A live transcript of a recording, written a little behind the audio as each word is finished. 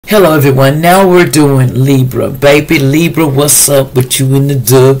Hello everyone, now we're doing Libra. Baby Libra, what's up with you in the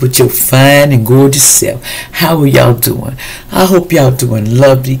dub with your fine and gorgeous self? How are y'all doing? I hope y'all doing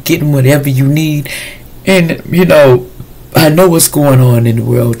lovely, getting whatever you need. And you know, I know what's going on in the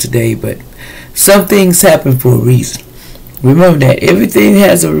world today, but some things happen for a reason. Remember that everything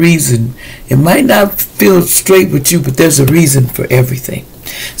has a reason. It might not feel straight with you, but there's a reason for everything.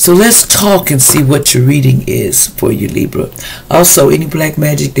 So let's talk and see what your reading is for you, Libra. Also, any black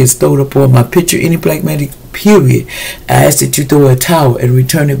magic that's thrown up on my picture, any black magic, period, I ask that you throw a towel and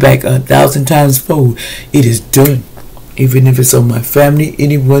return it back 1,000 times fold. It is done. Even if it's on my family,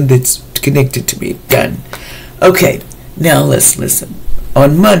 anyone that's connected to me, done. Okay, now let's listen.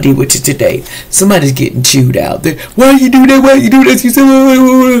 On Monday, which is today, somebody's getting chewed out. Why you do that? Why you do that? You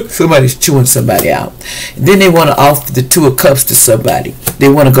say, somebody's chewing somebody out. And then they want to offer the 2 of cups to somebody. They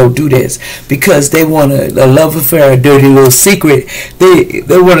want to go do this because they want a love affair, a dirty little secret. They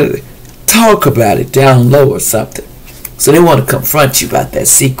want to talk about it down low or something. So they want to confront you about that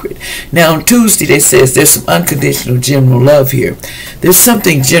secret. Now on Tuesday, they says there's some unconditional general love here. There's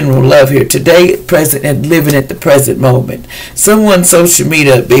something general love here. Today, present and living at the present moment. Someone social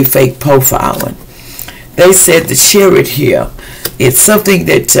media be fake profiling. They said to share it here. It's something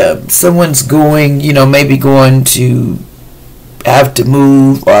that someone's going, you know, maybe going to have to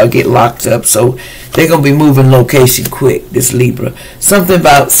move or get locked up. So they're going to be moving location quick, this Libra. Something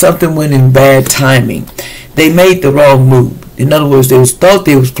about something went in bad timing. They made the wrong move. In other words, they thought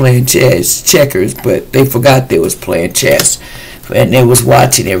they was playing checkers, but they forgot they was playing chess. And they was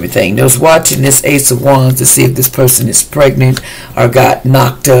watching everything. They was watching this Ace of Wands to see if this person is pregnant or got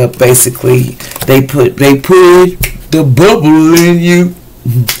knocked up. Basically, they put the bubble in you.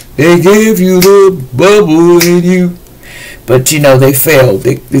 They gave you the bubble in you. But you know, they failed.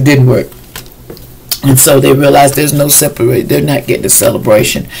 It didn't work. And so they realized there's no separate. They're not getting a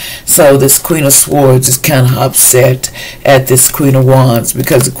celebration. So this Queen of Swords is kind of upset at this Queen of Wands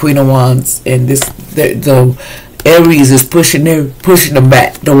because the Queen of Wands and the Aries is pushing them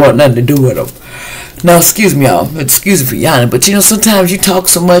back. Don't want nothing to do with them. Now, excuse me, y'all. Excuse me for yawning, but you know, sometimes you talk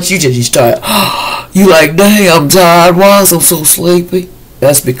so much, you start. You like, dang, I'm tired. Wands, I'm so sleepy.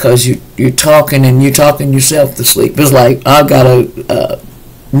 That's because you're talking and you're talking yourself to sleep. It's like I got a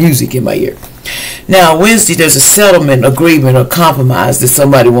music in my ear. Now Wednesday, there's a settlement agreement or compromise that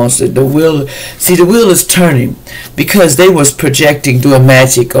somebody wants to. The wheel is turning because they was projecting, doing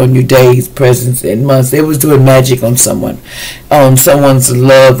magic on your days, presents, and months. They was doing magic on someone's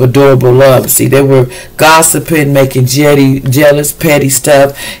love, adorable love. See, they were gossiping, making jealous, petty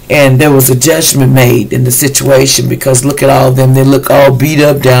stuff, and there was a judgment made in the situation because look at all of them. They look all beat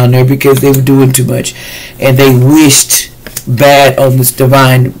up down there because they were doing too much, and they wished bad on this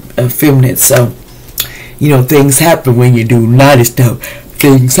divine feminine. So you know, things happen when you do naughty stuff.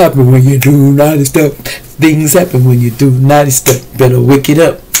 Things happen when you do naughty stuff. Things happen when you do naughty stuff. Better wake it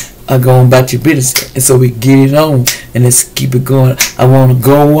up or go on about your business. And so we get it on and let's keep it going. I want to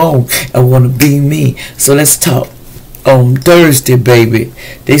go on. I want to be me. So let's talk. On Thursday, baby,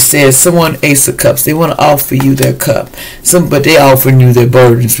 they said someone Ace of Cups. They want to offer you their cup. But they offering you their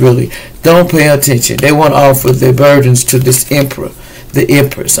burdens, really. Don't pay attention. They want to offer their burdens to this emperor. The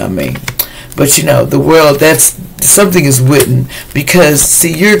empress, I mean. But you know, the world, that's something is written because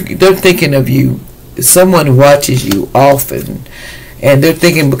see, they're thinking of you. Someone who watches you often, and they're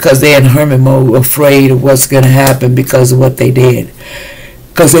thinking because they're in hermit mode, afraid of what's going to happen because of what they did.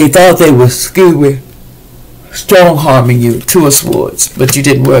 Because they thought they were strong harming you, 2 of Swords, but you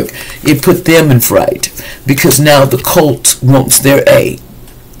didn't work. It put them in fright because now the cult wants their aid.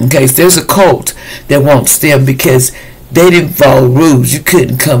 Okay, so there's a cult that wants them because they didn't follow rules. You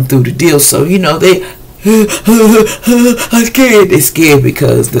couldn't come through the deal. So, you know, they, I'm scared. They're scared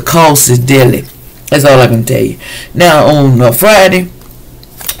because the cost is deadly. That's all I can tell you. Now, on Friday,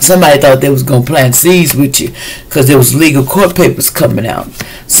 somebody thought they was going to plant seeds with you because there was legal court papers coming out.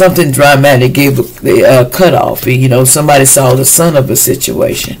 Something dramatic gave a cutoff. You know, somebody saw the son of a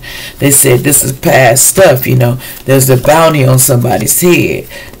situation. They said, this is past stuff, you know. There's a bounty on somebody's head.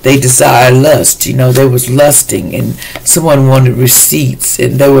 They desire lust. You know, they was lusting and someone wanted receipts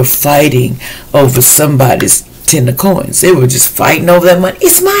and they were fighting over somebody's 10 of coins. They were just fighting over that money.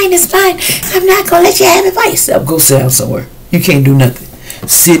 It's mine, it's mine. I'm not going to let you have it by yourself. Go sit down somewhere. You can't do nothing.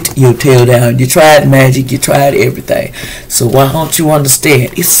 Sit your tail down. You tried magic. You tried everything. So why don't you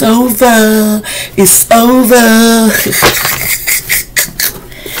understand? It's over. It's over.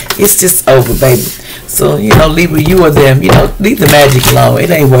 It's just over, baby. So, you know, Libra, you or them, you know, leave the magic alone. It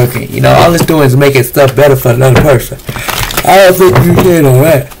ain't working. You know, all it's doing is making stuff better for another person. I don't think you did all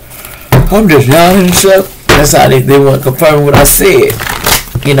right. I'm just yawning and stuff. That's how they want to confirm what I said.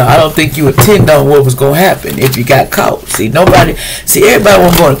 You know, I don't think you intend on what was going to happen if you got caught. See, everybody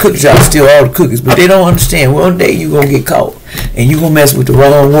want to go in the cookie shop and steal all the cookies, but they don't understand one day you're going to get caught and you're going to mess with the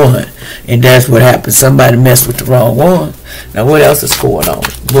wrong one. And that's what happened. Somebody messed with the wrong one. Now, what else is going on?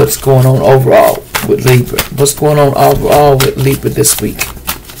 What's going on overall with Libra? What's going on overall with Libra this week?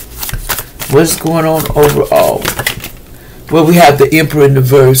 What's going on overall? Well, we have the Emperor in the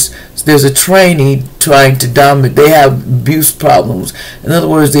verse. There's a trainee trying to dominate. They have abuse problems. In other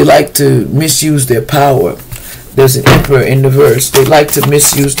words, they like to misuse their power. There's an Emperor in the verse. They like to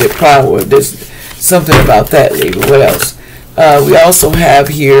misuse their power. There's something about that, Libra. What else? We also have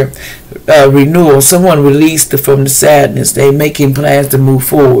here renewal. Someone released from the sadness. They're making plans to move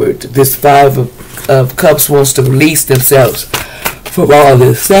forward. This Five of Cups wants to release themselves from all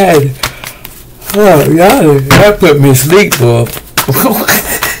this sadness. Oh, y'all put me to sleep, boy.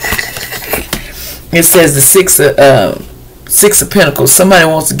 It says the Six of Pentacles. Somebody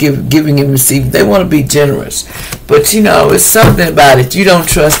wants to giving and receiving. They want to be generous. But, you know, it's something about it. You don't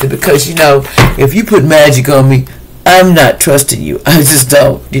trust it because, you know, if you put magic on me, I'm not trusting you. I just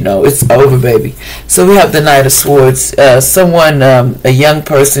don't. You know, it's over, baby. So we have the Knight of Swords. Someone, a young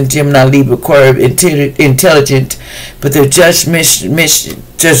person, Gemini, Libra, Aquarius, intelligent, but they're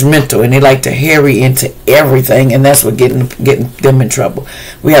judgmental, and they like to harry into everything, and that's what getting them in trouble.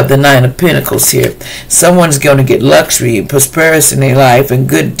 We have the Nine of Pentacles here. Someone's going to get luxury and prosperity in their life, and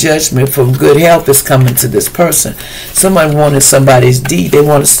good judgment from good health is coming to this person. Someone wanted somebody's deed. They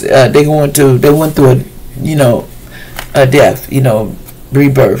went through a, you know, a death, you know,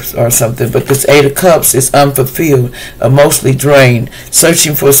 rebirth or something. But this Eight of Cups is unfulfilled, emotionally drained,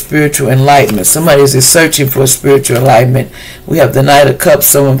 searching for spiritual enlightenment. Somebody is searching for spiritual enlightenment. We have the Knight of Cups,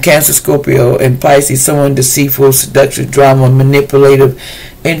 someone Cancer, Scorpio, and Pisces, someone deceitful, seductive, drama, manipulative,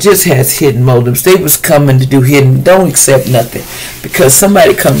 and just has hidden motives. They was coming to do hidden. Don't accept nothing, because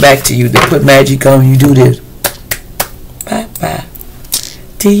somebody come back to you. They put magic on you. Do this. Bye bye.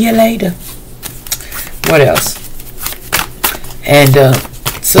 See you later. What else? And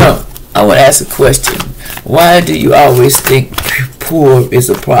so I want to ask a question. Why do you always think poor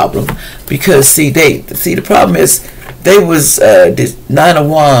is a problem? Because see the problem is they was this Nine of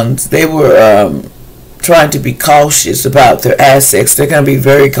Wands. They were trying to be cautious about their assets. They're going to be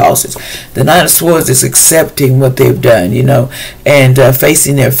very cautious. The Nine of Swords is accepting what they've done, you know, and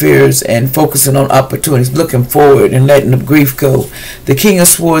facing their fears and focusing on opportunities, looking forward and letting the grief go. The King of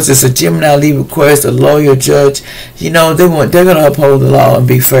Swords is a Gemini, Libra, Aquarius, a lawyer, judge. You know, they're going to uphold the law and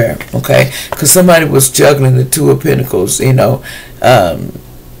be fair, okay? Because somebody was juggling the Two of Pentacles, you know.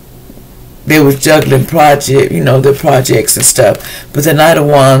 They was juggling their projects and stuff. But the Knight of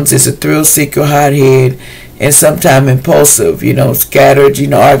Wands is a thrill seeker, hothead, and sometimes impulsive, you know, scattered, you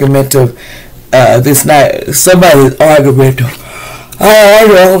know, argumentative. This night, somebody's argumentative. I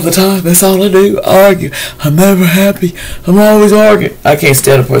argue all the time. That's all I do. Argue. I'm never happy. I'm always arguing. I can't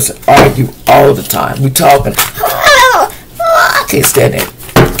stand a person argue all the time. We talking. I can't stand it.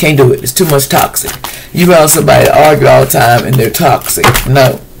 Can't do it. It's too much toxic. You want somebody to argue all the time and they're toxic.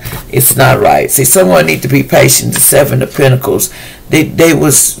 No. It's not right. See, someone need to be patient. The Seven of Pentacles, they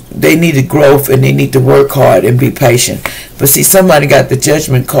needed growth, and they need to work hard and be patient. But see, somebody got the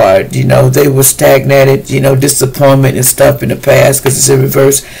Judgment card. You know, they were stagnated, you know, disappointment and stuff in the past because it's in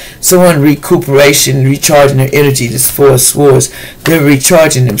reverse. Someone recuperation, recharging their energy. This Four of Swords, they're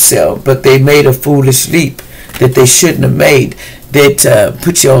recharging themselves, but they made a foolish leap that they shouldn't have made. That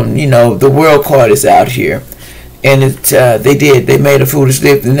put you on, you know, the World card is out here. And they made a foolish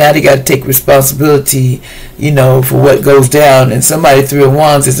leap, and now they got to take responsibility, you know, for what goes down. And somebody, Three of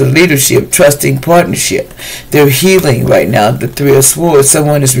Wands, is a leadership, trusting partnership. They're healing right now. The Three of Swords,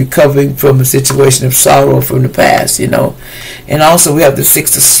 someone is recovering from a situation of sorrow from the past, you know. And also we have the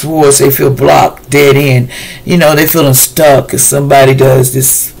Six of Swords. They feel blocked, dead end, you know. They're feeling stuck if somebody does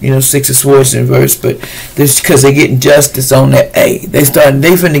this, you know, Six of Swords in reverse. But this because they're getting justice on that. Hey, it's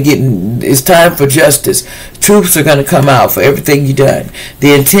time for justice. Troops are going to come out for everything you done.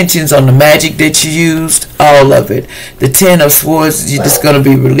 The intentions on the magic that you used, all of it. The Ten of Swords, you're just going to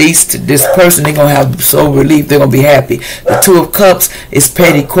be released. This person, they're going to have soul relief. They're going to be happy. The Two of Cups is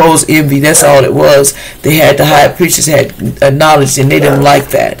petty quarrels, envy. That's all it was. They had the high preachers had knowledge, and they didn't like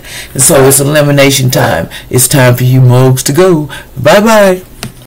that. And so it's elimination time. It's time for you mugs to go. Bye-bye.